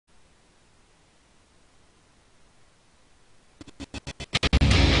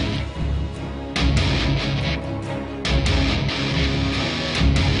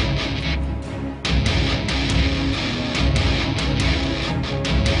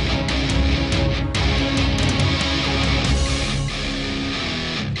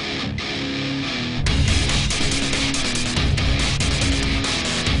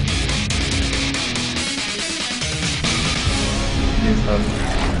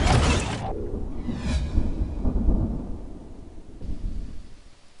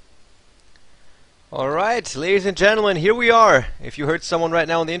Alright, ladies and gentlemen, here we are. If you heard someone right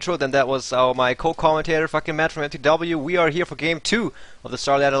now in the intro, then that was my co-commentator, fucking Matt from MTW. We are here for Game 2 of the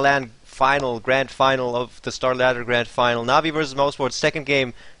Starladder Land Final, Grand Final of the Starladder Grand Final. Navi versus Mousesports, second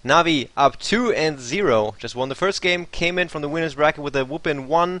game. Navi up 2-0. Just won the first game, came in from the winner's bracket with a whoopin'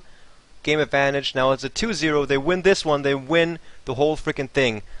 1 game advantage. Now it's a 2-0. They win this one, they win the whole freaking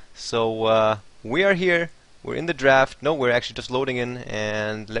thing. So, we are here. We're in the draft. No, we're actually just loading in,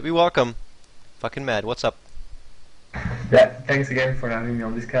 and let me welcome fucking Matt. What's up? Yeah, thanks again for having me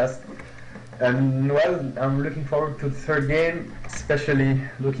on this cast. And well, I'm looking forward to the third game, especially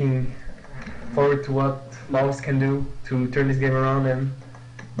looking forward to what Mouse can do to turn this game around and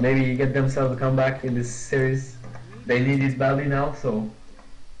maybe get themselves a comeback in this series. They need it badly now, so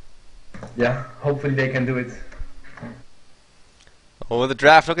yeah, hopefully they can do it. Oh, the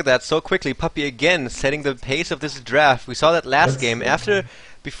draft, look at that, so quickly. Puppy again setting the pace of this draft. We saw that last game.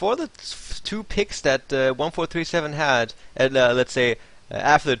 Before the two picks that 1437 had, let's say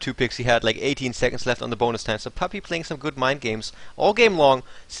after the two picks he had like 18 seconds left on the bonus time. So Puppy playing some good mind games all game long.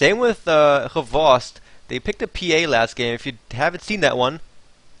 Same with Revost. They picked a PA last game. If you haven't seen that one,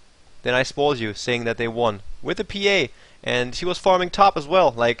 then I spoiled you, saying that they won with a PA. And she was farming top as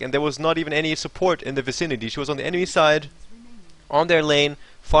well, and there was not even any support in the vicinity. She was on the enemy side, on their lane,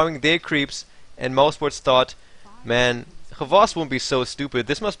 farming their creeps, and Mousesports thought, man, Revost won't be so stupid.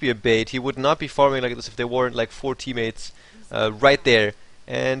 This must be a bait. He would not be farming like this if there weren't like 4 teammates right there.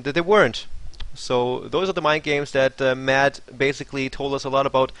 And they weren't. So those are the mind games that Matt basically told us a lot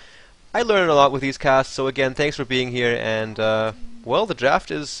about. I learned a lot with these casts, so again, thanks for being here. And, well, the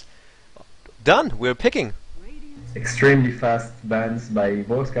draft is done. We're picking. Extremely fast bans by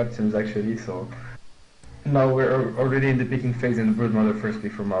both captains, actually, so now we're already in the picking phase in the Broodmother firstly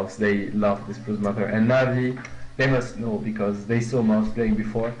for Mouse. They love this Broodmother. And Navi, they must know because they saw Mouse playing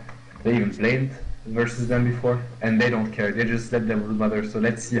before. They even played versus them before, and they don't care. They just let them Broodmother. So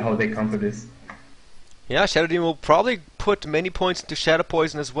let's see how they counter this. Yeah, Shadow Demon will probably put many points into Shadow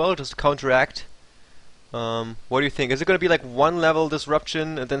Poison as well, just to counteract. What do you think? Is it going to be like 1 level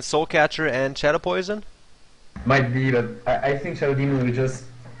Disruption, and then Soul Catcher and Shadow Poison? Might be, but I think Shadow Demon will just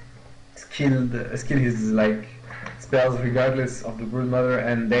skill his spells regardless of the Broodmother,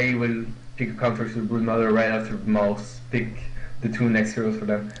 and they will pick a counter to the Broodmother right after Mouse pick the 2 next heroes for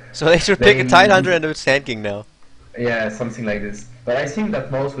them. So they should pick a Tidehunter and a Sand King now. Yeah, something like this. But I think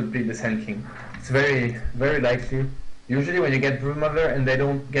that Mouse will pick the Sand King. It's very, very likely. Usually when you get Broodmother and they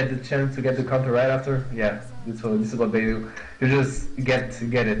don't get the chance to get the counter right after, yeah, this is what they do. You just get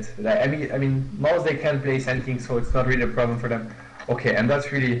it. I mean, Mouse, they can play Sand King, so it's not really a problem for them. Okay, and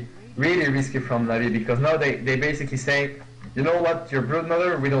that's really risky from Navi, because now they basically say, you know what, your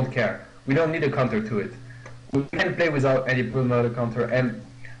Broodmother, we don't care. We don't need a counter to it. We can play without any Broodmother counter, and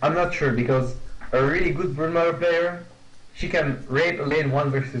I'm not sure, because a really good Broodmother player, she can raid a lane 1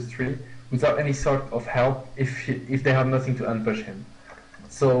 versus 3 without any sort of help if they have nothing to unpush him.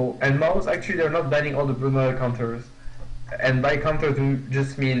 So, and Mouse, actually, they're not banning all the Broodmother counters, and by counter to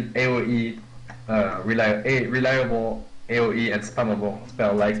just mean AoE, reliable AoE and spammable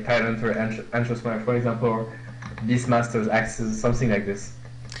spell like Tidehunter, Enchantment, for example, or Beastmaster's Axes, something like this.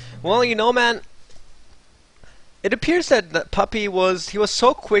 Well, you know, man, it appears that Puppy was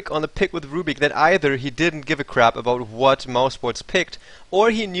so quick on the pick with Rubik that either he didn't give a crap about what Mousesports picked,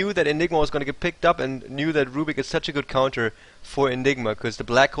 or he knew that Enigma was going to get picked up and knew that Rubik is such a good counter for Enigma, because the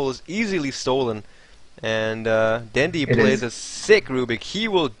black hole is easily stolen. And Dendy plays a sick Rubik. He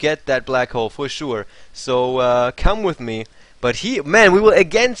will get that black hole for sure. So come with me. But man, we will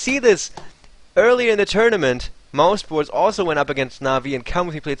again see this earlier in the tournament. Mousesports also went up against Navi, and come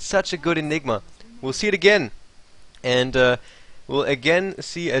with me played such a good Enigma. We'll see it again. And we'll again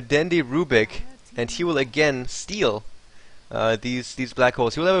see a Dendy Rubik, and he will again steal these black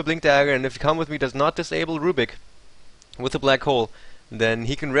holes. He will have a Blink Dagger, and if Come With Me does not disable Rubik with a black hole, then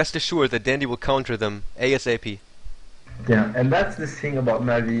he can rest assured that Dendy will counter them ASAP. Yeah, and that's the thing about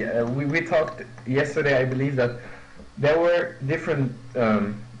Navi. We talked yesterday, I believe, that there were different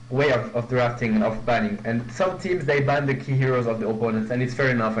way of drafting and of banning, and some teams, they ban the key heroes of the opponents, and it's fair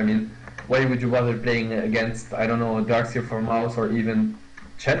enough. I mean, why would you bother playing against, I don't know, Darkseer for Mouse, or even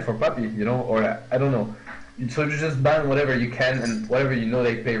Chen for Puppy, you know, or I don't know. So you just ban whatever you can, and whatever you know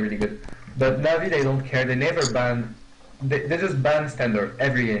they play really good. But Navi, they don't care. They never ban. They just ban standard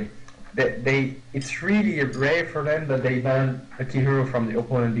every game. It's really rare for them that they ban a key hero from the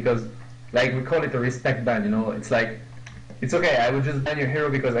opponent, because, like, we call it a respect ban, you know. It's like, it's okay, I will just ban your hero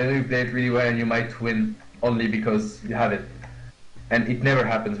because I know you play it really well and you might win only because you have it. And it never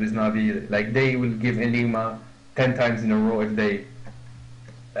happens with Navi. Like, they will give Enigma 10 times in a row if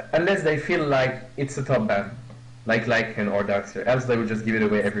unless they feel like it's a top ban, like Lycan or Darkseer, else they would just give it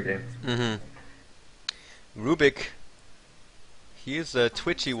away every game. Rubik, he is a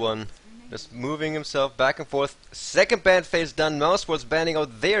twitchy one, just moving himself back and forth. Second ban phase done. Mousesports banning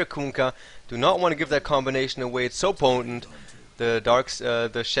out their Kunkka. Do not want to give that combination away. It's so potent. The darks,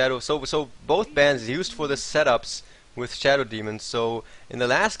 the shadow. So both bans used for the setups with Shadow Demons. So in the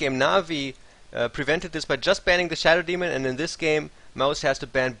last game, Navi prevented this by just banning the Shadow Demon, and in this game, Mouse has to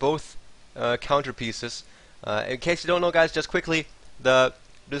ban both counter pieces. In case you don't know, guys, just quickly, the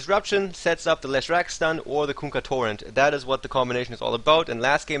Disruption sets up the Leshrac stun or the Kunkka Torrent. That is what the combination is all about. And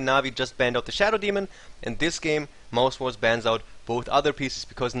last game, Navi just banned out the Shadow Demon, and this game, Mousesports bans out both other pieces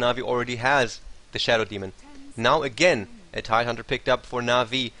because Navi already has the Shadow Demon. Now again, a Tidehunter picked up for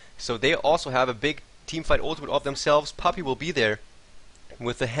Navi, so they also have a big teamfight ultimate of themselves. Puppey will be there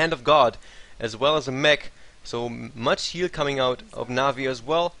with the Hand of God as well as a mech, so much heal coming out of Navi as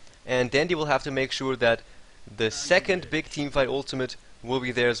well. And Dandy will have to make sure that the second big teamfight ultimate will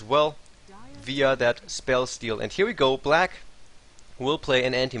be there as well via that spell steal. And here we go, Black will play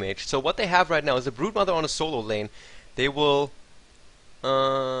an anti-mage. So what they have right now is a Broodmother on a solo lane. They will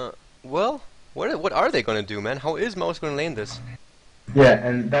well, what are they gonna do, man? How is Mouse gonna lane this? Yeah,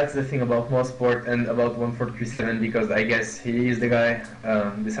 and that's the thing about Mousesports and about 1437, because I guess he is the guy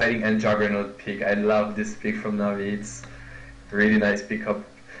deciding. And Juggernaut pick, I love this pick from Navi. It's a really nice pickup.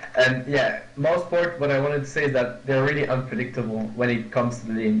 And yeah, Mousesports, what I wanted to say is that they're really unpredictable when it comes to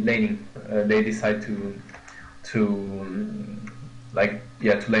the laning. They decide to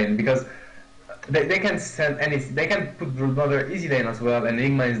lane, because they can send any, they can put Broodmother easy lane as well, and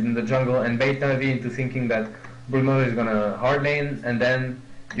Enigma is in the jungle, and bait Navi into thinking that Broodmother is gonna hard lane, and then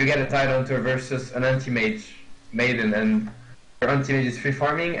you get a Tidehunter versus an anti-mage Maiden, and your anti-mage is free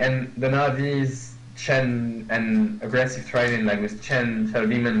farming, and the Navi's Chen and aggressive trident, like with Chen, Shadow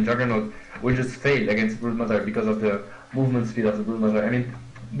Demon, and Juggernaut, will just fail against Broodmother because of the movement speed of the Broodmother. I mean,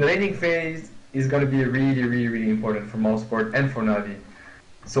 the laning phase is going to be really important for Mousesports and for Navi.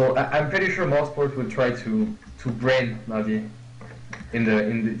 So I'm pretty sure Mousesports will try to brain Navi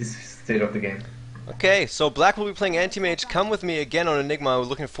in this state of the game. Okay, so Black will be playing anti-mage. Come with me again on Enigma. We're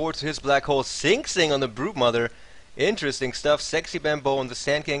looking forward to his Black Hole. Sing Sing on the Broodmother. Interesting stuff. Sexy Bamboo on the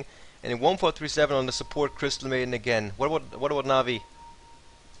Sand King. And in 1437 on the support, Crystal Maiden again. What about Navi?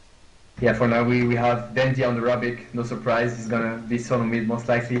 Yeah, for now we have Denji on the Rubik. No surprise, he's gonna be solo mid most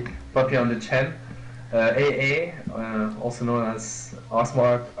likely. Puppey on the Chen. AA, also known as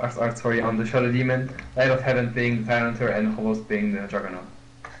Osmar, on the Shadow Demon. Light of Heaven playing the Tidehunter, and Host playing the Juggernaut.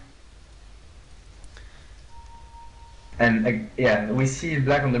 And yeah, we see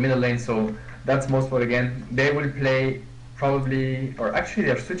Black on the middle lane, so that's Mousesports again. They will play probably, or actually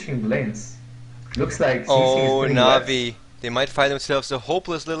they're switching lanes. Looks like oh, Navi. They might find themselves a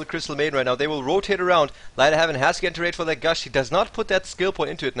hopeless little Crystal Maiden right now. They will rotate around. Light of Heaven has to get into rate for that gush. He does not put that skill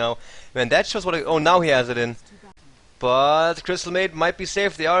point into it now. Man, that shows what oh, now he has it in. But Crystal Maiden might be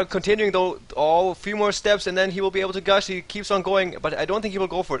safe. They are continuing though, a few more steps, and then he will be able to gush. He keeps on going, but I don't think he will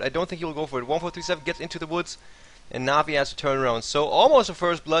go for it. 1437 gets into the woods, and Navi has to turn around. So almost a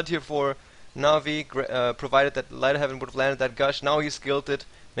first blood here for Navi, provided that Light of Heaven would have landed that gush. Now he's skilled it.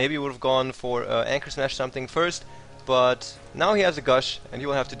 Maybe he would have gone for Anchor Smash something first, but now he has a gush, and he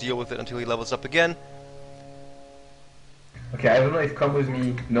will have to deal with it until he levels up again. Okay, I don't know if Come With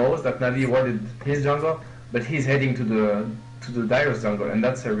Me knows that Navi warded his jungle, but he's heading to the Dyrus jungle, and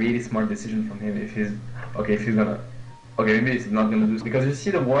that's a really smart decision from him. If he's maybe he's not gonna do this, because you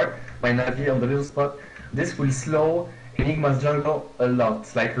see the ward by Navi on the little spot. This will slow Enigma's jungle a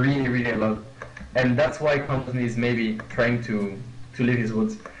lot, like really a lot, and that's why Company is maybe trying to leave his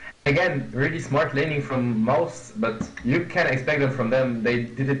woods. Again, really smart laning from Mouse, but you can expect them from them. They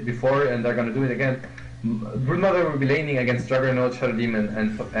did it before, and they're gonna do it again. Broodmother will be laning against Juggernaut, Shadow Demon,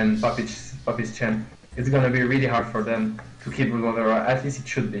 and Puppey's Chen. It's gonna be really hard for them to keep Broodmother, or at least it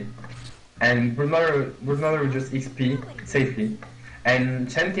should be. And Broodmother will just XP safely. And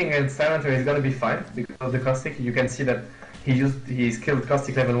Chen King against Tidehunter is gonna be fine because of the Caustic. You can see that he's killed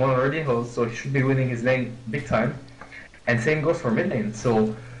Caustic level 1 already, so he should be winning his lane big time. And same goes for mid lane.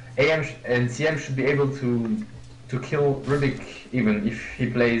 So AM and CM should be able to kill Rubik even if he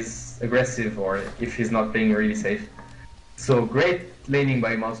plays aggressive or if he's not playing really safe. So great laning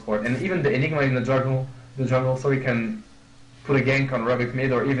by Mousesports, and even the Enigma in the jungle, so he can put a gank on Rubik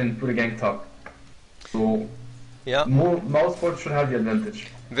mid or even put a gank top. So yeah, Mousesports should have the advantage.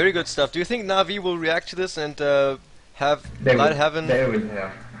 Very good stuff. Do you think Navi will react to this and have Light of Heaven? They will,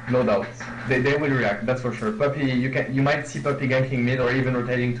 yeah, no doubt. They will react, that's for sure. Puppey, you might see Puppey ganking mid or even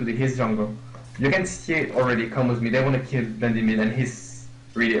rotating to his jungle. You can see it already. Come With Me. They want to kill Dandy mid, and he's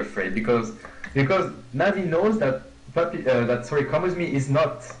really afraid because Navi knows that Come With Me is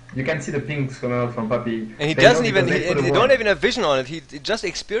not. You can see the pings coming out from Puppy. And he They know doesn't even, because he don't even have vision on it. He just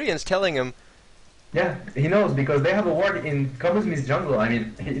experience telling him. Yeah, he knows because they have a ward in Come With Me's jungle. I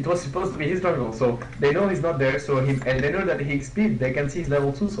mean, it was supposed to be his jungle, so they know he's not there. And they know that he speed. They can see he's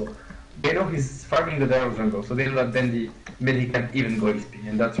level 2, so they know he's farming the Daryl jungle. So they know that then the mid he can't even go XP,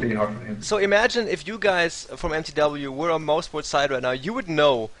 and that's really hard for him. So imagine if you guys from MTW were on Mousesports side right now, you would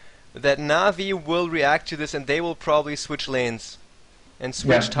know that Navi will react to this and they will probably switch lanes and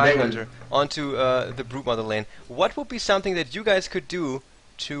switch Tidehunter onto the Broodmother lane. What would be something that you guys could do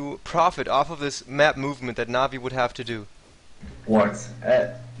to profit off of this map movement that Navi would have to do? Wards.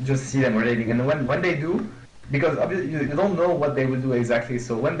 Just see them rotating, and when they do, because obviously you don't know what they will do exactly,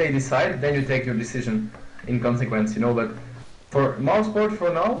 so when they decide, then you take your decision in consequence, you know. But for Mousesports,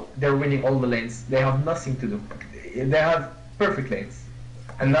 for now, they're winning all the lanes. They have nothing to do. They have perfect lanes,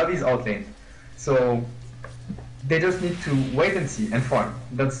 and Navi's outlane. So they just need to wait and see and farm.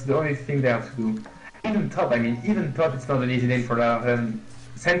 That's the only thing they have to do. Even top, it's not an easy lane for them.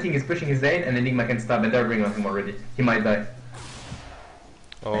 Sandking is pushing his lane, and Enigma can stab, and they're bringing on him already. He might die.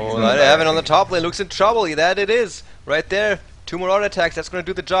 Oh, Evan on the top lane looks in trouble. That it is. Right there. 2 more auto attacks. That's going to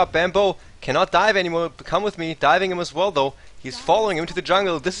do the job. Bambo cannot dive anymore. Come with me. Diving him as well, though. He's following him to the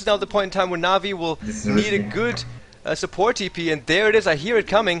jungle. This is now the point in time where Navi will need a good support TP. And there it is. I hear it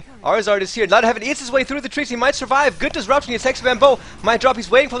coming. Arzard is here. Lighthaven eats his way through the trees. He might survive. Good disruption. He attacks Bambo. Might drop. He's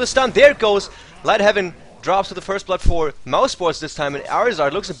waiting for the stun. There it goes. Lighthaven drops to the first blood for Mousesports this time, and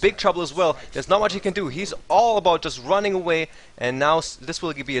Arzard looks in big trouble as well. There's not much he can do. He's all about just running away, and now this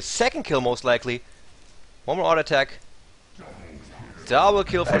will be a second kill most likely. One more auto attack. Double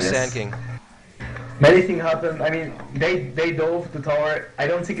kill for Sandking. Many things happened. I mean, they dove the tower. I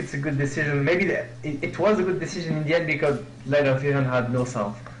don't think it's a good decision. Maybe it was a good decision in the end because Lighthaven had no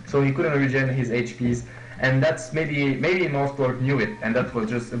self, so he couldn't regen his HPs. And that's maybe Mousesports knew it, and that was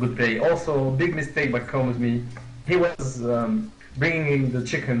just a good play. Also, big mistake by Come With Me. He was bringing the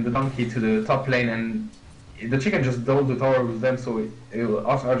chicken, the donkey, to the top lane, and the chicken just dove the tower with them, so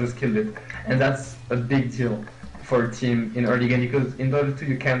Arthur just killed it. And that's a big deal for a team in early game, because in Dota 2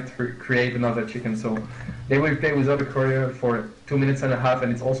 you can't create another chicken, so they will play without a courier for 2 minutes and a half,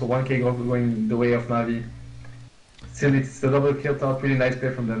 and it's also 1k gold going the way of Navi. Still, it's the double kill top, really nice play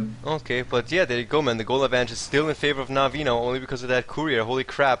from them. Okay, but yeah, there you go, man. The goal advantage is still in favor of Navi now, only because of that courier. Holy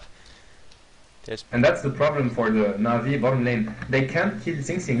crap. And that's the problem for the Navi bottom lane. They can't kill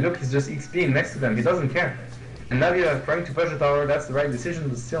Sing Sing. Look, he's just XPing next to them. He doesn't care. And Navi are trying to push the tower. That's the right decision,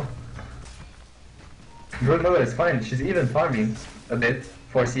 but still. Broodmother is fine. She's even farming a bit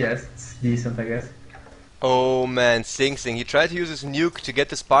for CS. It's decent, I guess. Oh man, Sing Sing. He tried to use his nuke to get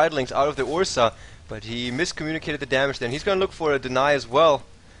the Spiderlings out of the Ursa, but he miscommunicated the damage there. And he's going to look for a deny as well.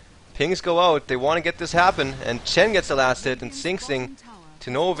 Pings go out. They want to get this happen. And Chen gets the last hit. And Sing Sing, to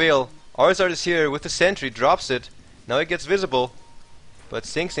no avail. Arzard is here with the sentry. Drops it. Now it gets visible. But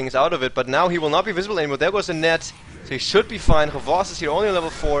Sing Sing is out of it. But now he will not be visible anymore. There goes the net. So he should be fine. Ravos is here only on level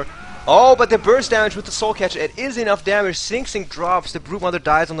 4. Oh, but the burst damage with the soul catcher. It is enough damage. Sing Sing drops. The Broodmother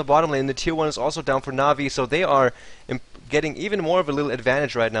dies on the bottom lane. The tier 1 is also down for Navi. So they are getting even more of a little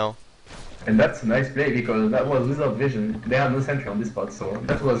advantage right now. And that's a nice play because that was without vision. They had no sentry on this spot, so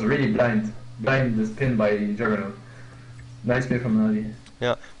that was really blind the spin by Juggernaut. Nice play from Navi.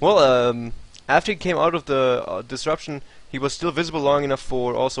 Yeah. Well, after he came out of the disruption, he was still visible long enough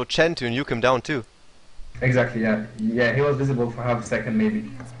for also Chen to nuke him down too. Exactly. Yeah. Yeah. He was visible for half a second maybe.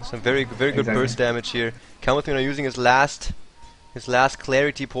 Some very good burst damage here. Come With Me are using his last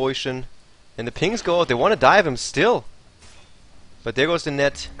clarity potion, and the pings go out. They want to dive him still, but there goes the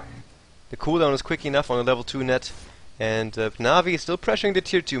net. The cooldown is quick enough on the level 2 net, and Navi is still pressuring the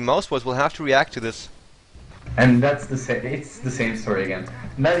tier 2. Mousesports will have to react to this. And that's it's the same story again.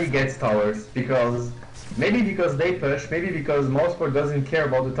 Navi gets towers because maybe because they push, maybe because Mousesports doesn't care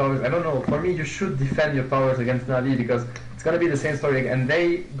about the towers. I don't know. For me, you should defend your towers against Navi because it's gonna be the same story again. And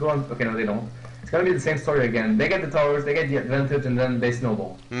they go on. Okay, no, they don't. It's gonna be the same story again. They get the towers, they get the advantage, and then they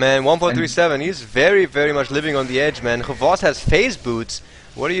snowball. Man, 1.37. He's very much living on the edge, man. Ravos has phase boots.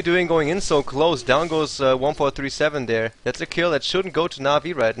 What are you doing going in so close? Down goes 1.37 there. That's a kill that shouldn't go to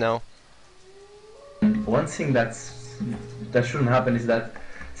Navi right now. One thing that shouldn't happen is that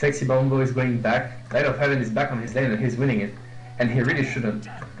Sexy Bombo is going back. Light of Heaven is back on his lane and he's winning it. And he really shouldn't.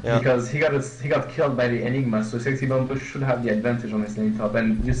 Yeah. Because he got killed by the Enigma, so Sexy Bombo should have the advantage on his lane top.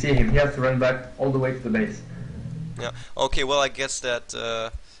 And you see him, he has to run back all the way to the base. Yeah, okay, well I guess that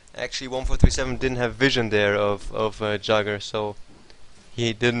actually 1.37 didn't have vision there of Jugger, so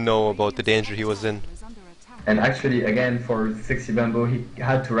he didn't know about the danger he was in. And actually, again, for Sexy Bamboo, he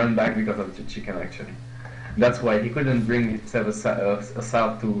had to run back because of the chicken, actually. That's why he couldn't bring himself a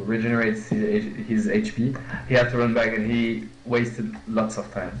south to regenerate his HP. He had to run back and he wasted lots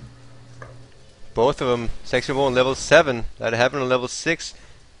of time. Both of them, Sexy Bamboo on level 7, that happened on level 6.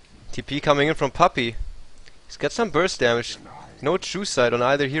 TP coming in from Puppy. He's got some burst damage. No true sight on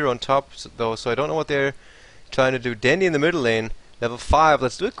either hero on top though, so I don't know what they're trying to do. Dandy in the middle lane, level 5.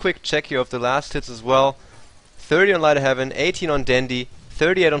 Let's do a quick check here of the last hits as well. 30 on Light of Heaven, 18 on Dandy,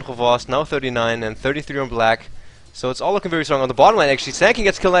 38 on Revost, now 39, and 33 on Black. So it's all looking very strong. On the bottom lane, actually, Sanking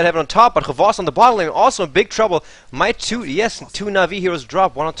gets killed Light of Heaven on top, but Revost on the bottom lane also in big trouble. Might two Na'Vi heroes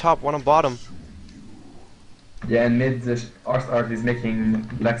drop, one on top, one on bottom. Yeah, and mid, the Art is making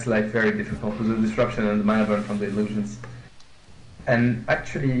Black's life very difficult with the disruption and the mana burn from the illusions. And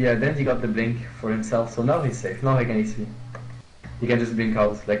actually, yeah, Dandy got the blink for himself, so now he's safe. Now he can EC. He can just blink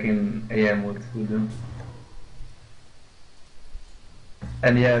out like in AM would do.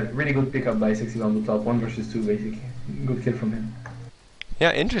 And yeah, really good pickup by 60 on the top, 1 versus 2 basically. Good kill from him.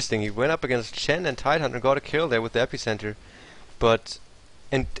 Yeah, interesting. He went up against Chen and Tidehunter and got a kill there with the epicenter.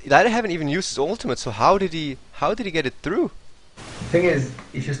 And Light of Heaven even used his ultimate, so how did he get it through? The thing is,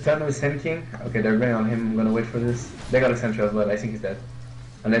 if you stun with Sand King, okay, they're going on him, I'm gonna wait for this. They got a Sentry as well, I think he's dead.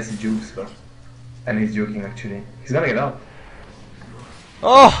 Unless he jukes, but... And he's juking actually. He's gonna get out.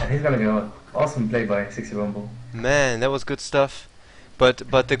 Oh! And he's gonna get out. Awesome play by 60 Bumble. Man, that was good stuff.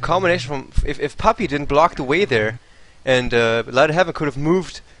 But the combination from... If Puppy didn't block the way there, and Light of Heaven could have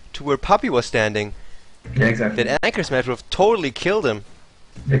moved to where Puppy was standing, yeah, exactly. that Anchor Smash would have totally killed him.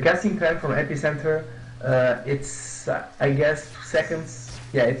 The casting time from Epicenter, it's I guess 2 seconds.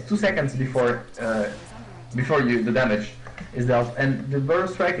 Yeah, it's 2 seconds before the damage is dealt, and the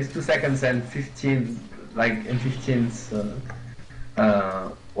burst strike is 2 seconds and 15, like in 15s.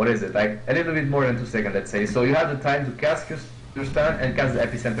 What is it? Like a little bit more than 2 seconds, let's say. So you have the time to cast your stun and cast the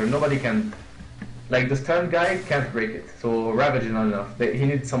Epicenter. Nobody can, like the stun guy can't break it. So Ravage is not enough. He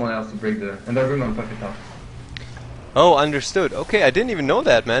needs someone else to break and they're going on Puppy now. Oh, understood. Okay, I didn't even know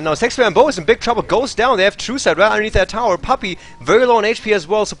that, man. Now, Sexy Bamboo is in big trouble. Goes down. They have True Sight right underneath that tower. Puppy, very low on HP as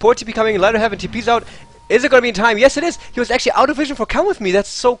well. Support TP coming in. Light of Heaven. TP's out. Is it going to be in time? Yes, it is. He was actually out of vision for Come With Me. That's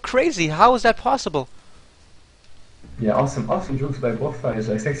so crazy. How is that possible? Yeah, awesome jukes by both sides.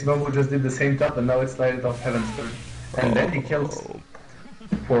 Like, Sexy Bamboo just did the same top, and now it's Light of Heaven's turn. And then he kills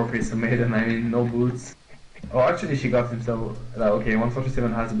poor Priest Maiden. I mean, no boots. Oh, actually, she got himself... okay,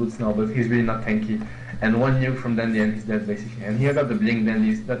 147 has boots now, but he's really not tanky. And 1 nuke from Dandy and he's dead, basically. And he got the blink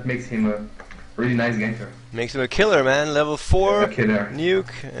Dandy, that makes him a really nice ganker. Makes him a killer, man. Level 4,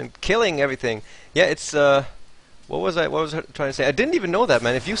 nuke, and killing everything. Yeah, it's... What was I trying to say? I didn't even know that,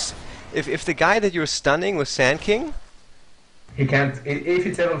 man. If the guy that you're stunning was Sand King... He can't... If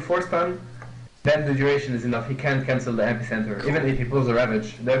it's level 4 stun, then the duration is enough. He can't cancel the Epicenter. Even if he pulls a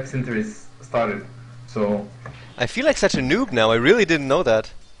Ravage, the Epicenter is started. So... I feel like such a noob now. I really didn't know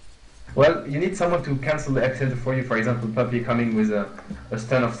that. Well, you need someone to cancel the Epicenter for you. For example, Puppy coming with a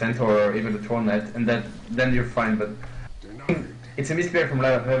stun of Centaur or even the Troll Net, and then you're fine. But it's a misplay from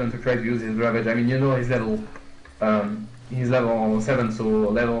Light of Heaven to try to use his Ravage. I mean, you know he's level 7, so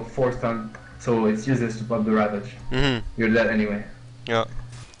level 4 stun, so it's useless to pop the Ravage. You're dead anyway. Yeah.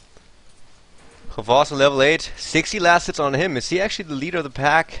 Revost on level 8, 60 last hits on him. Is he actually the leader of the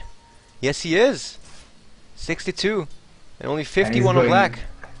pack? Yes, he is. 62, and only 51 on Black.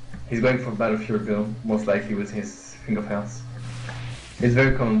 He's going for Battlefield Bill, most likely with his Finger of Health. It's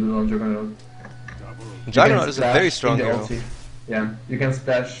very common to do on Juggernaut. Juggernaut is a very strong hero. Ulti. Yeah, you can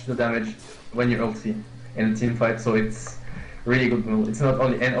splash the damage when you're ulti in a team fight, so it's really good move. It's not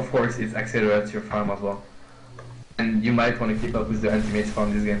only, and of course it accelerates your farm as well. And you might want to keep up with the anti-mates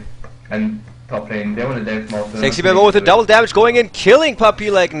farm this game. And top lane, they want to death mode. Sexy Bamboo with the double damage going in, killing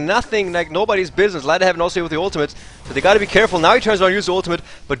Puppy like nothing, like nobody's business. Light of Heaven also with the ultimate, so they gotta be careful. Now he turns around and uses the ultimate,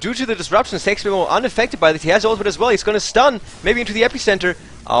 but due to the disruption, Sexy Bamboo unaffected by this. He has the ultimate as well. He's gonna stun, maybe into the epicenter.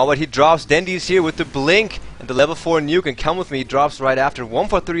 Oh, but he drops. Dandy's here with the blink, and the level 4 nuke, and Come With Me drops right after. 1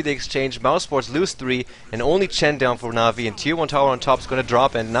 for 3 they exchange. Mousesports lose 3, and only Chen down for Na'Vi, and Tier 1 tower on top is gonna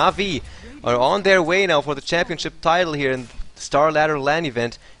drop, and Na'Vi are on their way now for the championship title here in Starladder LAN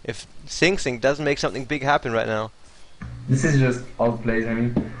event if Sing Sing doesn't make something big happen right now. This is just outplays. I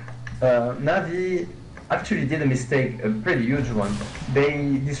mean, Na'Vi actually did a mistake, a pretty huge one.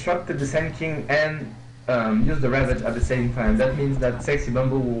 They disrupted the Sand King and used the Ravage at the same time. That means that Sexy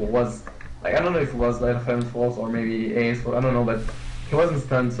Bamboo was, like, I don't know if it was Light of Heaven's fault or maybe AA's fault, I don't know, but he wasn't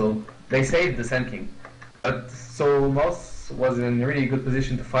stunned, so they saved the Sand King. But so Mouse was in a really good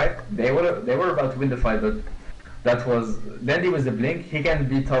position to fight. They were about to win the fight, but That was Dandy with the blink. He can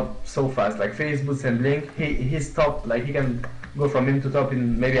be top so fast, like phase boots and blink. He's top, like he can go from him to top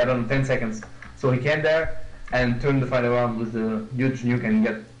in maybe I don't know 10 seconds. So he came there and turned the fight around with the huge nuke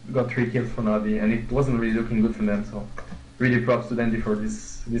and got 3 kills for Navi, and it wasn't really looking good for them. So really props to Dandy for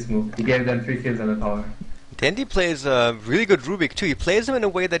this move. He gave them 3 kills and a tower. Dandy plays really good Rubik too. He plays him in a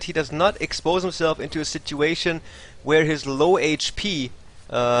way that he does not expose himself into a situation where his low HP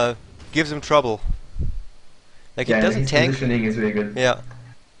gives him trouble. Like Yeah, he doesn't his tank. positioning is really good. Yeah.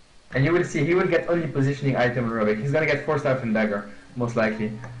 And you will see he will get only positioning item on Rubik. He's gonna get 4-star and dagger, most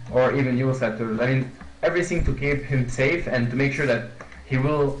likely. Or even Euro scepters. I mean, everything to keep him safe and to make sure that he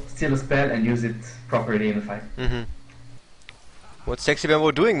will steal a spell and use it properly in the fight. What's Sexy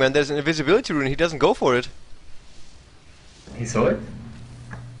Bambo doing, man? There's an invisibility rune, he doesn't go for it. He saw it?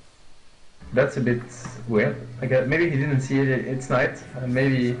 That's a bit weird. I guess maybe he didn't see it, it's night.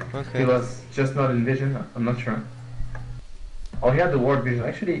 Maybe he was just not in vision, I'm not sure. Oh, he had the ward vision.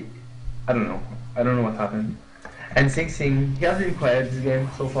 Actually, I don't know. I don't know what happened. And Sing Sing, he has been quiet this game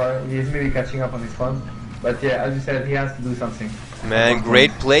so far. He's maybe catching up on his fun. But yeah, as you said, he has to do something. Man,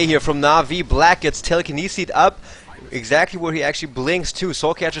 great play here from Na'Vi. Black gets telekinesied up exactly where he actually blinks too.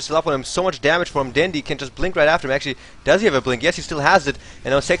 Soul Catcher's still up on him. So much damage for him. Dandy can just blink right after him. Actually, does he have a blink? Yes, he still has it.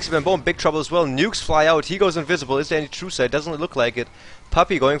 And now Sexy Bambo in big trouble as well. Nukes fly out. He goes invisible. Is there any true side? Doesn't look like it.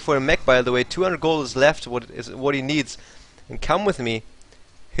 Puppy going for a mech, by the way. 200 gold is left. What he needs. And come with me.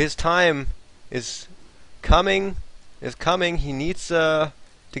 His time is coming. He needs to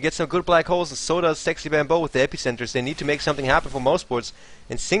get some good black holes, and so does Sexy Bambo with the epicenters. They need to make something happen for Mousesports.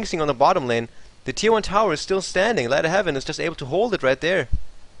 And Sing Sing on the bottom lane. The tier 1 tower is still standing. Light of Heaven is just able to hold it right there.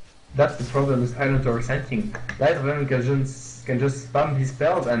 That's the problem with Silent or Sand King. Light of Heaven can just spam his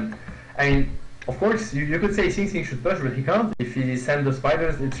spells, and I mean, of course, you could say Sing Sing should push, but he can't. If he sends the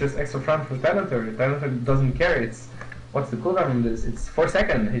spiders, it's just extra farm for Silencer. Silencer doesn't care. It's what's the cooldown on this? It's 4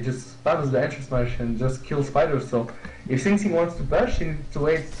 seconds. He just spams the entrance smash and just kills spiders. So if Sing Sing wants to push, he needs to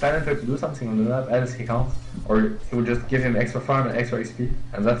wait Silencer to do something on the map, else he can't. Or he will just give him extra farm and extra XP,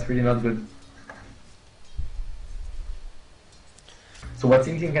 and that's really not good. So what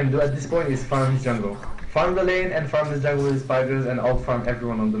Sing Sing can do at this point is farm his jungle. Farm the lane and farm his jungle with spiders and out-farm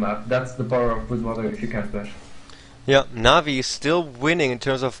everyone on the map. That's the power of Good Mother if you can push. Yeah, Na'Vi is still winning in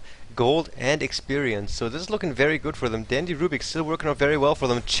terms of gold and experience. So this is looking very good for them. Dandy Rubik still working out very well for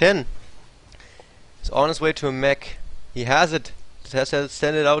them. Chen is on his way to a mech. He has it. Just has to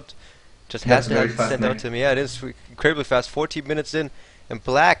send it out. Just has to send it out to him. Yeah, it is incredibly fast. 14 minutes in. And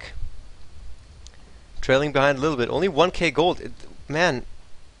Black trailing behind a little bit. Only 1k gold. Man,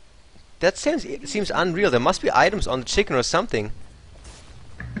 that seems unreal. There must be items on the chicken or something.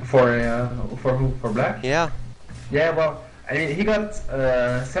 For who? For Black? Yeah. Yeah, well, I mean, he got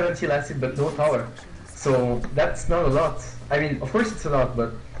 70 last hit but no tower. So that's not a lot. I mean, of course it's a lot,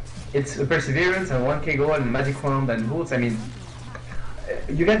 but it's a perseverance and 1k gold and magic wand and boots. I mean,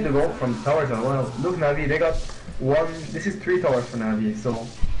 you get the gold from towers as well. Look, Navi, they got this is 3 towers for Navi, so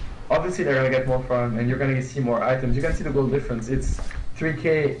obviously they're gonna get more farm and you're gonna see more items. You can see the gold difference. It's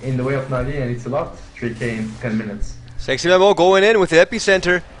 3k in the way of Navi and it's a lot, 3k in 10 minutes. Sexy Bambo going in with the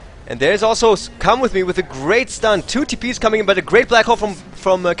epicenter. And there's also Come With Me with a great stun. 2 TPs coming in, but a great black hole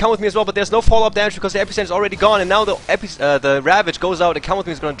from Come With Me as well. But there's no follow-up damage because the epicenter is already gone. And now the Ravage goes out and Come With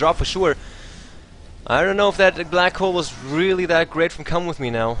Me is going to drop for sure. I don't know if that black hole was really that great from Come With Me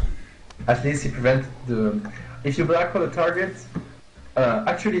now. At least he prevented the... If you black hole the target...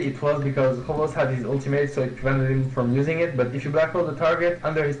 actually it was because Holos had his ultimate, so it prevented him from using it. But if you black hole the target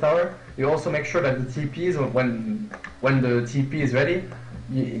under his tower, you also make sure that the TPs, when the TP is ready,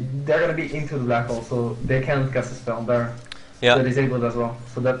 they're gonna be into the black hole, so they can't cast a spell. They're disabled as well.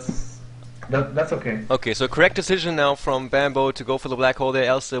 So that's okay. Okay, so correct decision now from Bambo to go for the black hole there.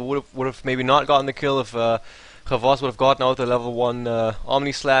 Else would have maybe not gotten the kill if Kravos would have gotten out the level 1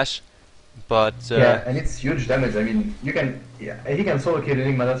 Omni Slash. But yeah, and it's huge damage. I mean, he can solo kill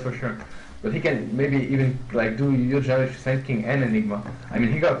Enigma, that's for sure. But he can maybe even like do huge damage to Sand King and Enigma. I mean,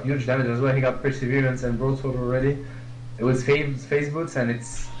 he got huge damage as well. He got Perseverance and Broadsword already. It was phase boots and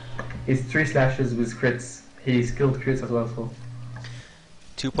it's 3 slashes with crits. He's killed crits as well. So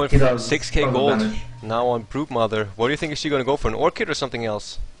 2.6k gold damage now on Broodmother. What do you think? Is she going to go for an Orchid or something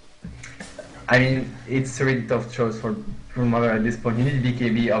else? I mean, it's a really tough choice for Broodmother at this point. You need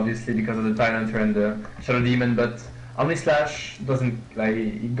BKB obviously because of the Tyrant and the Shadow Demon, but Omni Slash doesn't, like,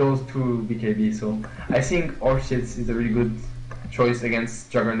 it goes through BKB. So I think Orchids is a really good choice against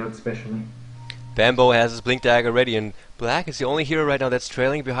Juggernaut especially. Bambo has his Blink Dagger ready, and Black is the only hero right now that's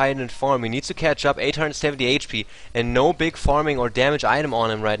trailing behind in farm. He needs to catch up, 870 HP, and no big farming or damage item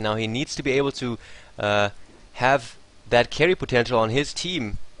on him right now. He needs to be able to have that carry potential on his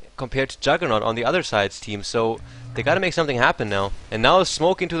team compared to Juggernaut on the other side's team. So they got to make something happen now. And now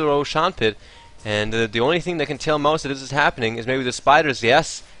smoke into the Roshan pit. And the only thing that can tell Mouse that this is happening is maybe the spiders.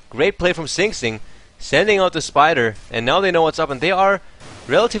 Yes, great play from Sing Sing, sending out the spider. And now they know what's up, and they are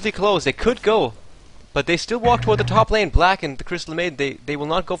relatively close. They could go, but they still walk toward the top lane. Black and the Crystal Maiden, they will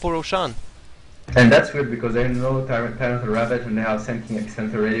not go for Roshan. And that's weird because they know Tyrant or Ravage and they have Sand King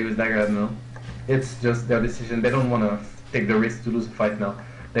extend already with Dagger Admiral. It's just their decision. They don't want to take the risk to lose a fight now.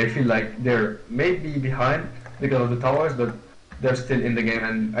 They feel like they're maybe behind because of the towers, but they're still in the game.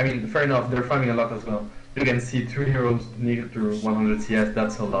 And I mean, fair enough, they're farming a lot as well. You can see 3 heroes needed to 100 CS,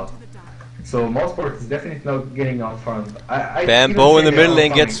 that's a lot. So Mousesports is definitely not getting out farmed. Bambo in the middle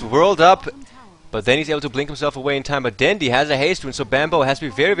lane gets whirled up, but then he's able to blink himself away in time. But Dendi has a haste rune, so Bambo has to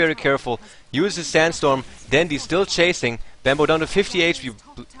be very, very careful. Uses Sandstorm. Dendi still chasing. Bambo down to 50 HP,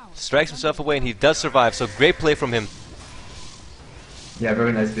 strikes himself away, and he does survive. So great play from him. Yeah,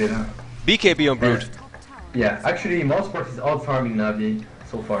 very nice play. Huh? BKB on Brood. Yeah, actually Mousesports is out farming Navi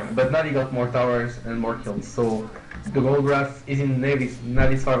so far, but Navi got more towers and more kills. So the gold graph is in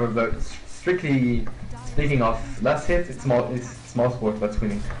Navi's favor, but strictly speaking of last hit, it's Mousesports that's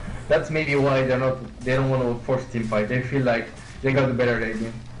winning. That's maybe why they don't want to force a team fight. They feel like they got the better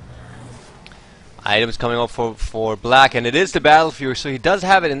game. Items coming up for Black, and it is the Battle Fury, so he does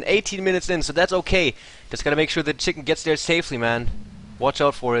have it in 18 minutes in, so that's okay. Just gotta make sure the chicken gets there safely, man. Watch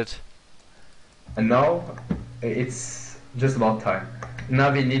out for it. And now it's just about time.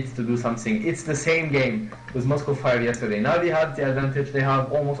 Navi needs to do something. It's the same game with Moscow 5 yesterday. Navi had the advantage. They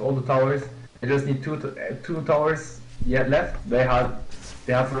have almost all the towers. They just need two towers yet left. They have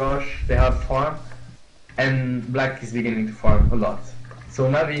rush. They have farm, and Black is beginning to farm a lot.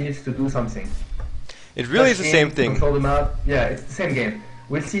 So Navi needs to do something. It really is the same thing. Control the map. Yeah, it's the same game.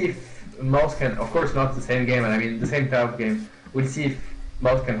 We'll see if Mouse can. Of course, not the same game. And I mean the same type of game. We'll see if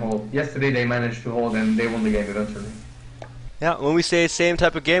Mouse can hold. Yesterday they managed to hold and they won the game eventually. Yeah, when we say same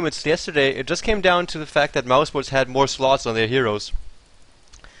type of game, it's yesterday. It just came down to the fact that Mousesports had more slots on their heroes.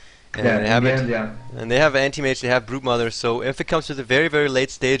 And yeah, they have in the end, yeah. And they have Anti-Mage, they have Broodmother, so if it comes to the very, very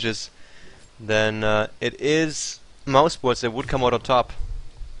late stages, then it is Mousesports that would come out on top.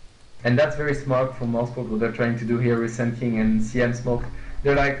 And that's very smart from Mousesports, what they're trying to do here with Sand King and CM Smoke.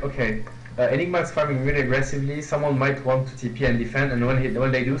 They're like, okay, Enigma is farming really aggressively, someone might want to TP and defend, and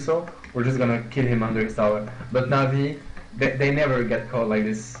when they do so, we're just gonna kill him under his tower. But Navi, they never get caught like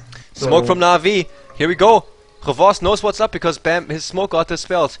this. So smoke from Navi, here we go! Revos knows what's up because his smoke got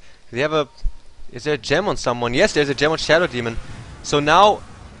dispelled. Is there a gem on someone? Yes, there's a gem on Shadow Demon. So now,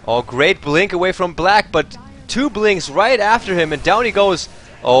 oh great blink away from Black, but 2 blinks right after him and down he goes.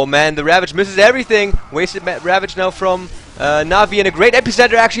 Oh man, the Ravage misses everything. Wasted Ravage now from Navi, and a great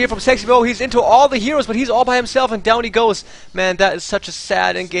epicenter actually here from Sexy Bo. He's into all the heroes, but he's all by himself and down he goes. Man, that is such a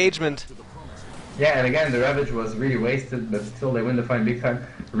sad engagement. Yeah, and again, the Ravage was really wasted, but still they win the fight big time.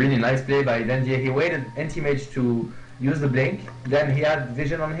 Really nice play by Dendier. He waited Anti-Mage to use the blink, then he had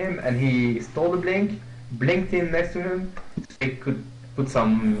vision on him and he stole the blink, blinked in next to him, so he could put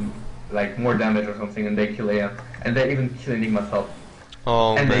some like more damage or something, and they kill AM. And they even kill Enigma's help.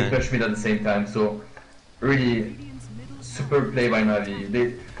 Oh, and man. they push mid at the same time, so really super play by Navi.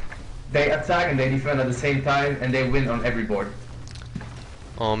 They attack and they defend at the same time, and they win on every board.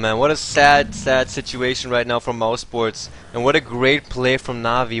 Oh man, what a sad, sad situation right now from Mousesports. And what a great play from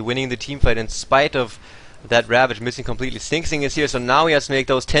Navi, winning the teamfight in spite of that Ravage missing completely. Sing Sing is here, so now he has to make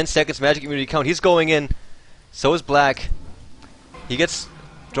those 10 seconds magic immunity count. He's going in. So is Black. He gets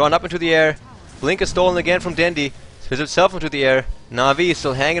drawn up into the air. Blink is stolen again from Dendi. Spins himself into the air. Navi is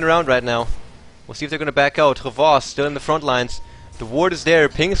still hanging around right now. We'll see if they're going to back out. Revos still in the front lines. The ward is there.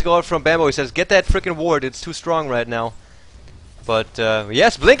 Pings go out from Bambo. He says, get that frickin' ward. It's too strong right now. But,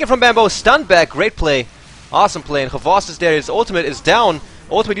 yes, blinking from Bambo. Stunned back. Great play. Awesome play. And Revos is there. His ultimate is down.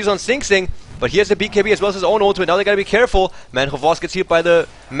 Ultimate used on Sing Sing. But he has the BKB as well as his own ultimate. Now they gotta be careful. Man, Revos gets hit by the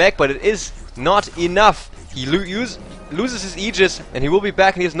mech, but it is not enough. He loses his Aegis, and he will be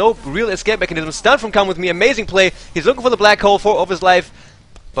back, and he has no real escape mechanism. Stun from Come With Me. Amazing play. He's looking for the black hole of his life.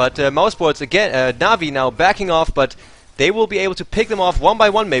 But Mousesports, again, Navi now backing off, but they will be able to pick them off one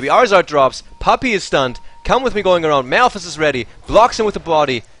by one maybe. Arzard drops. Puppy is stunned. Come With Me going around. Malphus is ready. Blocks him with the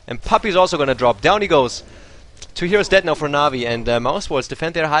body. And Puppy is also gonna drop. Down he goes. 2 heroes dead now for Navi, and Mousesports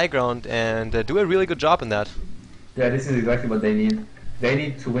defend their high ground and do a really good job in that. Yeah, this is exactly what they need. They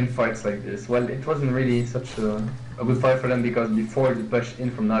need to win fights like this. Well, it wasn't really such a good fight for them because before the push in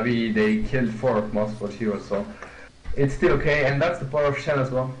from Navi, they killed 4 of Mousesports heroes, so it's still okay, and that's the power of Shen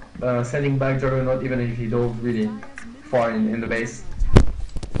as well. Sending back Juggernaut even if he dove really far in the base.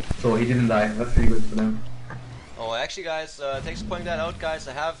 So he didn't die, that's really good for them. Oh, actually, guys, thanks for pointing that out, guys.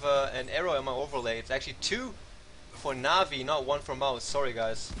 I have an error in my overlay. It's actually 2 for Navi, not 1 for Mouse. Sorry,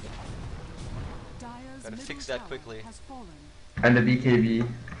 guys. Gotta fix that quickly. And the BKB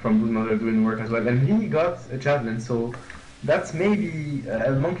from Broodmother doing work as well. And he got a Javelin, so that's maybe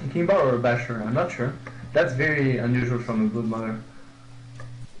a Monkey Kimba or a Basher, I'm not sure. That's very unusual from a Broodmother.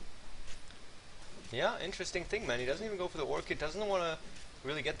 Yeah, interesting thing, man. He doesn't even go for the Orchid, doesn't want to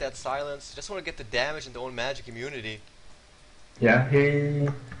really get that silence, just want to get the damage and the own magic immunity. Yeah,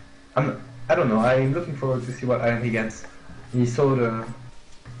 I don't know, I'm looking forward to see what item he gets. He saw the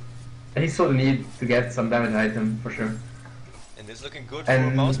need to get some damage item for sure. And this is looking good for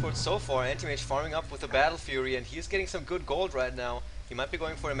Mousesports so far. Anti-Mage farming up with the Battle Fury, and he's getting some good gold right now. He might be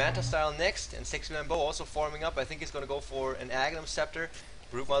going for a Manta style next, and 6-man Bow also farming up. I think he's going to go for an Aghanim Scepter.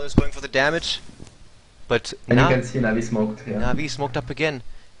 Broodmother's going for the damage. But and you can see Navi smoked. Yeah. Navi smoked up again.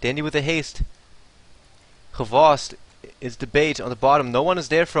 Dandy with the haste. Gevost is the bait on the bottom. No one is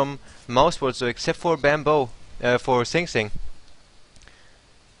there from Mousesports, so except for Bamboo, for Sing Sing.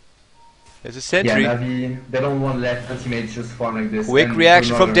 There's a sentry. Yeah, Navi, they don't want to let Anti-Mage just farm like this. Quick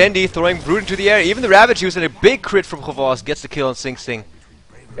reaction from Dandy, throwing Brood into the air. Even the Ravage using a big crit from Gevost gets the kill on Sing Sing.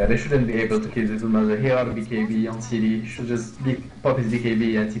 Yeah, they shouldn't be able to kill the Broodmother. Here are the BKB on CD. Should just pop his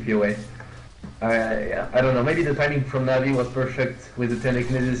BKB and TP away. Yeah, I don't know, maybe the timing from Navi was perfect with the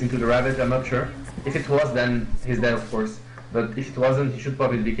telekinesis into the Ravage, I'm not sure. If it was, then he's dead, of course. But if it wasn't, he should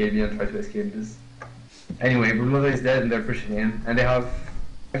pop his BKB and try to escape this. Anyway, Broodmother is dead and they're pushing in. And they have...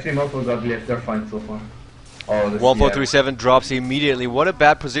 Actually, multiple God left, they're fine so far. Oh, 1437 drops immediately. What a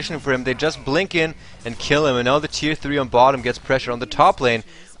bad position for him. They just blink in and kill him. And now the tier 3 on bottom gets pressure on the top lane.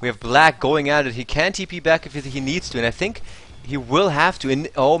 We have Black going at it. He can TP back if he needs to. And I think he will have to.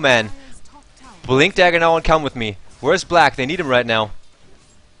 Oh, man. Blink Dagger now and come with me. Where's Black? They need him right now.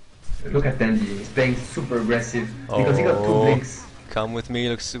 Look at Dandy. He's playing super aggressive because he got 2 blinks. Come with me.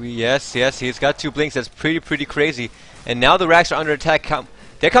 Looks sweet. Yes, he's got 2 blinks. That's pretty crazy. And now the racks are under attack.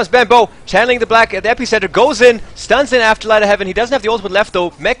 There comes Bamboo, channeling the Black at the epicenter, goes in, stuns in after Light of Heaven. He doesn't have the ultimate left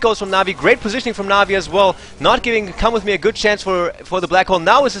though. Mech goes from Navi, great positioning from Navi as well. Not giving Come With Me a good chance for the Black Hole.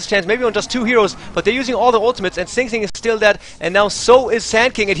 Now is his chance, maybe on just 2 heroes, but they're using all the ultimates, and Sing Sing is still dead, and now so is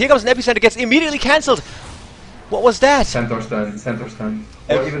Sand King. And here comes an epicenter, gets immediately cancelled. What was that? Centaur stun.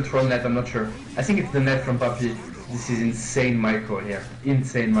 Or even Troll Net, I'm not sure. I think it's the net from Puppy. This is insane micro here.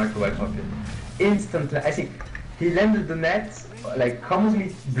 Insane micro by Puppy. Instantly, I think he landed the net, like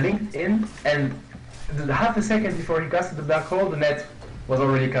calmly blinked in, and half a second before he casted the Black Hole, the net was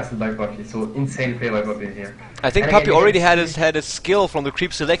already casted by Puppy. So insane play by Puppy here. I think Puppy already had his skill from the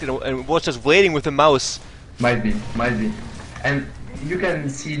creep selected and was just waiting with the mouse. Might be. And you can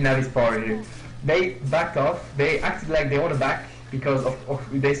see Navi's power here. They backed off. They acted like they want to back because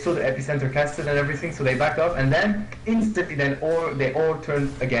they saw the epicenter casted and everything. So they backed off, and then instantly, they all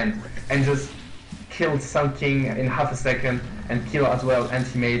turned again and just killed Sun King in half a second, and kill as well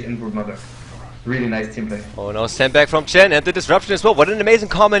Anti-Mage and Broodmother. Really nice team play. Oh no, send back from Chen and the disruption as well. What an amazing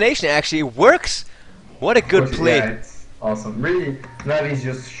combination, actually. It works. What a good play. Yeah, it's awesome. Really, Navi is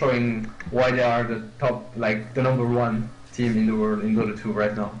just showing why they are the top, like the #1 team in the world in Dota 2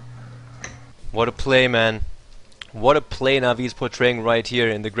 right now. What a play, man. What a play Navi is portraying right here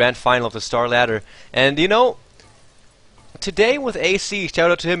in the grand final of the Starladder. And you know, today with AC, shout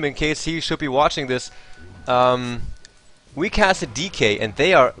out to him in case he should be watching this, we casted DK and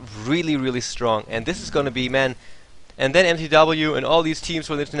they are really strong, and this is going to be, man, and then MTW and all these teams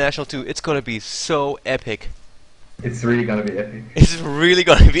for the International too, it's going to be so epic. It's really going to be epic. It's really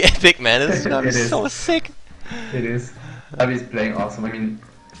going to be epic, man. It's going to be so sick. It is. Navi's playing awesome. I mean,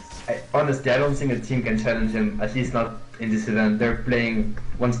 honestly, I don't think a team can challenge him, at least not in this event. They're playing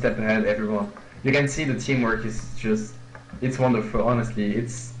one step ahead, everyone. You can see the teamwork is just, it's wonderful, honestly.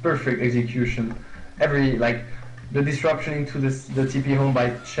 It's perfect execution. The disruption into the TP home by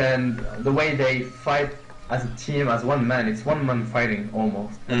Chen, the way they fight as a team, as one man, it's one man fighting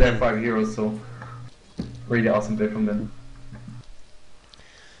almost. And they're 5 heroes, so really awesome play from them.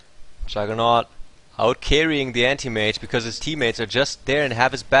 Juggernaut out carrying the anti-mage because his teammates are just there and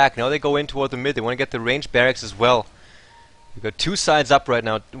have his back. Now they go in toward the mid, they want to get the ranged barracks as well. We've got 2 sides up right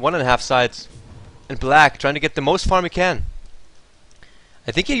now, 1.5 sides. And Black trying to get the most farm he can.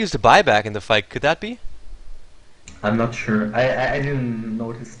 I think he used a buyback in the fight, could that be? I'm not sure. I didn't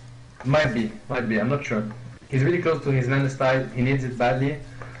notice. Might be, I'm not sure. He's really close to his mana style, he needs it badly.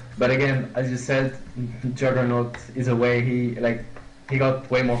 But again, as you said, Juggernaut is away, he got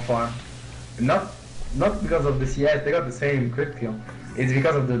way more farm. Not because of the CS, they got the same crit kill. It's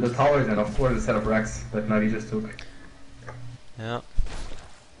because of the towers and of course the set of racks that Navi just took. Yeah.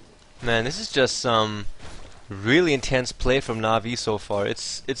 Man, this is just some Really intense play from Na'Vi so far.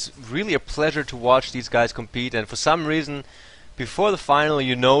 It's really a pleasure to watch these guys compete, and for some reason, before the final,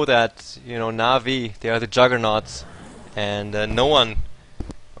 you know that Na'Vi, they are the juggernauts, and no one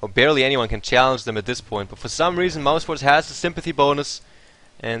or barely anyone can challenge them at this point. But for some reason, Mousesports has the sympathy bonus,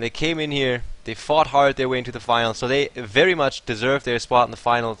 and they came in here. They fought hard their way into the finals, so they very much deserve their spot in the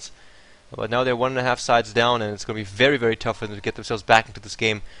finals. But now they're 1.5 sides down, and it's going to be very, very tough for them to get themselves back into this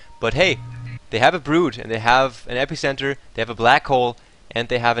game. But hey, they have a Brood, and they have an Epicenter, they have a Black Hole, and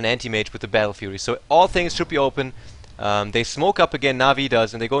they have an Anti-Mage with the Battle Fury. So all things should be open. They smoke up again, Na'Vi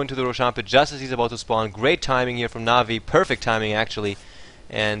does, and they go into the Roshan pit just as he's about to spawn. Great timing here from Na'Vi, perfect timing actually.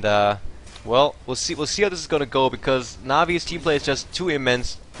 And well, we'll see how this is going to go, because Navi's team play is just too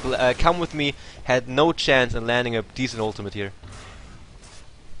immense. Come With Me had no chance in landing a decent ultimate here.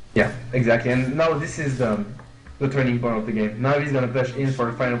 Yeah, exactly. And now this is the turning point of the game. Navi's gonna push in for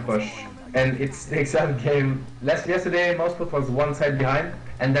the final push, and it's the exact game. Yesterday, Mousesports was 1 side behind,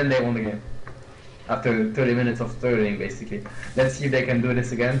 and then they won the game after 30 minutes of turning, basically. Let's see if they can do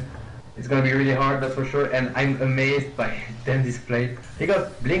this again. It's gonna be really hard, that's for sure. And I'm amazed by Dandy's play. He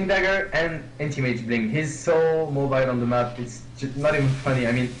got Blink Dagger and Anti-Mage Blink. He's so mobile on the map. It's just not even funny.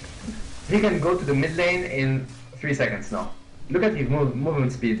 I mean, he can go to the mid lane in 3 seconds now. Look at his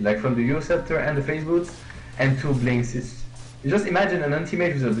movement speed, like from the U scepter and the phase boots, and 2 blinks. You just imagine an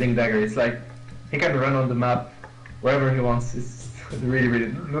Anti-Mage with a Blink Dagger. It's like he can run on the map wherever he wants. It's really,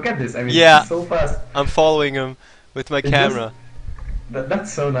 really. Look at this. I mean, yeah, it's so fast. I'm following him with my camera.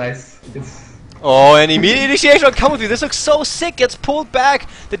 That's so nice. Oh, and immediate initiation on Come With Me. This looks so sick. Gets pulled back.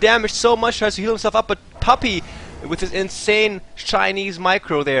 The damage so much, tries to heal himself up, but Puppy, with his insane Chinese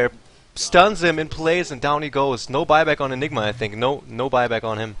micro there, stuns him in place, and down he goes. No buyback on Enigma, I think. No buyback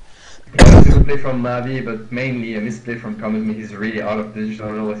on him. Yeah, a good play from Navi, but mainly a misplay from Come With Me. He's really out of position. I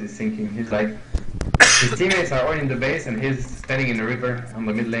don't know what he's thinking. He's like, his teammates are all in the base, and he's standing in the river on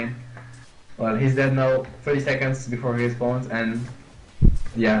the mid lane. Well, he's dead now. 30 seconds before he spawns, and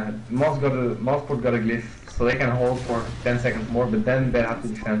yeah, Mousesports got a glyph, so they can hold for 10 seconds more, but then they have to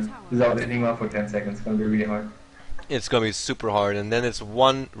defend without Enigma for 10 seconds. It's gonna be really hard. It's gonna be super hard, and then it's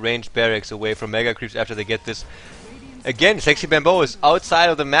 1 ranged barracks away from Mega Creeps after they get this. Again, Sexy Bamboo is outside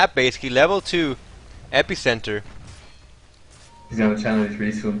of the map basically, level 2 Epicenter. He's gonna channel it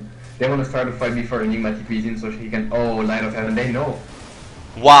really soon. They wanna start a fight before Enigma TPs in so he can, oh, Light of Heaven, they know.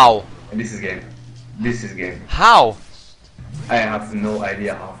 Wow. And this is game. This is game. How? I have no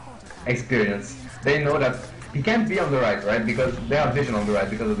idea how. Experience. They know that he can't be on the right, because they have vision on the right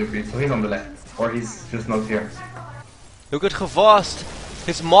because of the creep, so he's on the left. Or he's just not here. Look at Gevost.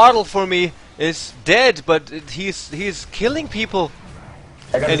 His model for me is dead, but he's killing people.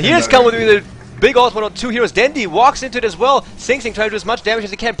 And here's Come With Me, the big ult, 1 or 2 heroes. Dandy walks into it as well. Sing Sing trying to do as much damage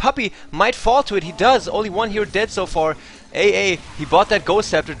as he can. Puppy might fall to it. He does. Only 1 hero dead so far. AA, he bought that Ghost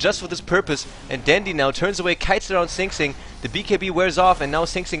Scepter just for this purpose, and Dandy now turns away, kites around Sing Sing. The BKB wears off, and now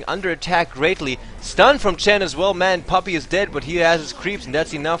Sing Sing under attack greatly. Stun from Chen as well, man. Puppy is dead, but he has his creeps, and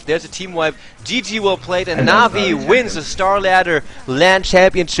that's enough. There's a team wipe. GG well played, and Na'Vi wins the Starladder LAN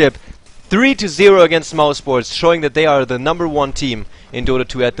Championship 3-0 against Mousesports, showing that they are the #1 team in Dota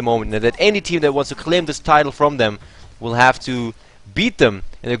 2 at the moment, and that any team that wants to claim this title from them will have to beat them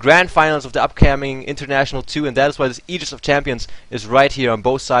in the grand finals of the upcoming International 2, and that is why this Aegis of Champions is right here on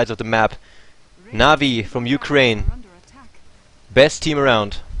both sides of the map. Na'Vi from Ukraine, best team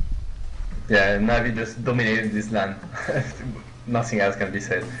around. Yeah, Na'Vi just dominated this LAN. Nothing else can be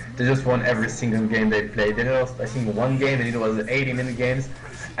said. They just won every single game they played. They lost, I think, 1 game, and it was 80-minute games,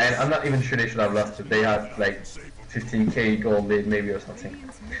 and I'm not even sure they should have lost it. They had like 15k gold lead maybe or something.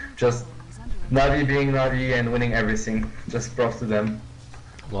 Just Na'Vi being Na'Vi and winning everything. Just props to them.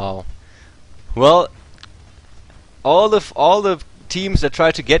 Wow. Well, all the teams that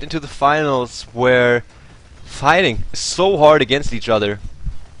tried to get into the finals were fighting so hard against each other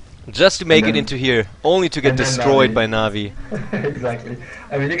just to make it into here, only to get destroyed by Na'Vi. Exactly.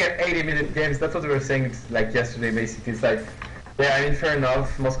 I mean, you get 80-minute games. That's what we were saying like yesterday. Basically, it's like, yeah, I mean, fair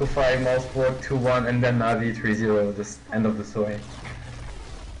enough. Moscow 5, Mousesports 2-1, and then Na'Vi 3-0. Just end of the story.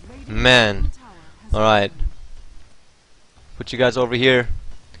 Man. Alright. Put you guys over here.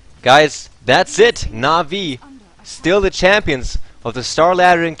 Guys, that's it. Na'Vi, still the champions of the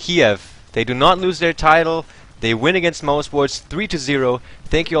Starladder in Kiev. They do not lose their title. They win against Mousesports 3-0.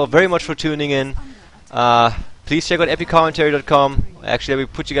 Thank you all very much for tuning in. Please check out epicommentary.com. Actually, we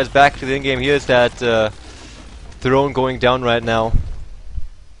put you guys back to the in-game. Here's that throne going down right now.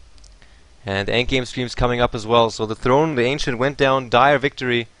 And the endgame stream's coming up as well. So the throne, the ancient, went down. Dire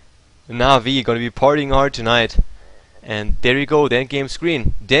victory. Na'Vi gonna be partying hard tonight. And there you go, the endgame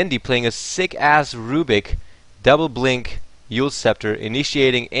screen. Dandy playing a sick-ass Rubik. double blink, Yule Scepter,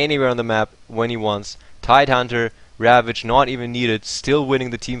 initiating anywhere on the map when he wants. Tidehunter, Ravage, not even needed, still winning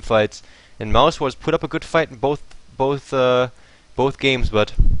the team fights. And Mousesports put up a good fight in both games,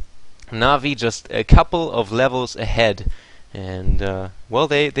 but Na'Vi just a couple of levels ahead. And well,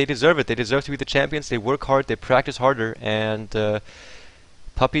 they deserve it. They deserve to be the champions. They work hard, they practice harder, and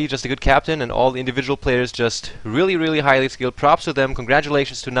Puppy, just a good captain, and all the individual players just really, really highly skilled. Props to them.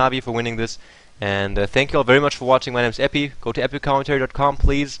 Congratulations to Na'Vi for winning this. And thank you all very much for watching. My name is Epi. Go to epicommentary.com,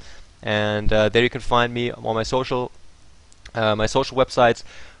 please. And there you can find me on my social websites.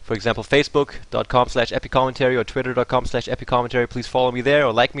 For example, facebook.com/epicommentary or twitter.com/epicommentary. Please follow me there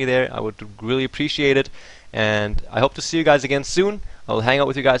or like me there. I would really appreciate it. And I hope to see you guys again soon. I'll hang out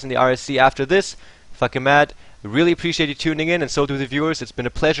with you guys in the RSC after this. Fucking mad. Really appreciate you tuning in, and so do the viewers. It's been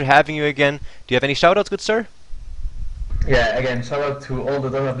a pleasure having you again. Do you have any shoutouts, good sir? Yeah, again, shout out to all the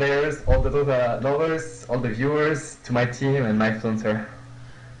Dota players, all the Dota lovers, all the viewers, to my team and my influencer.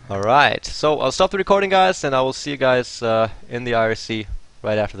 Alright, so I'll stop the recording, guys, and I will see you guys in the IRC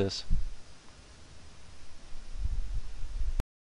right after this.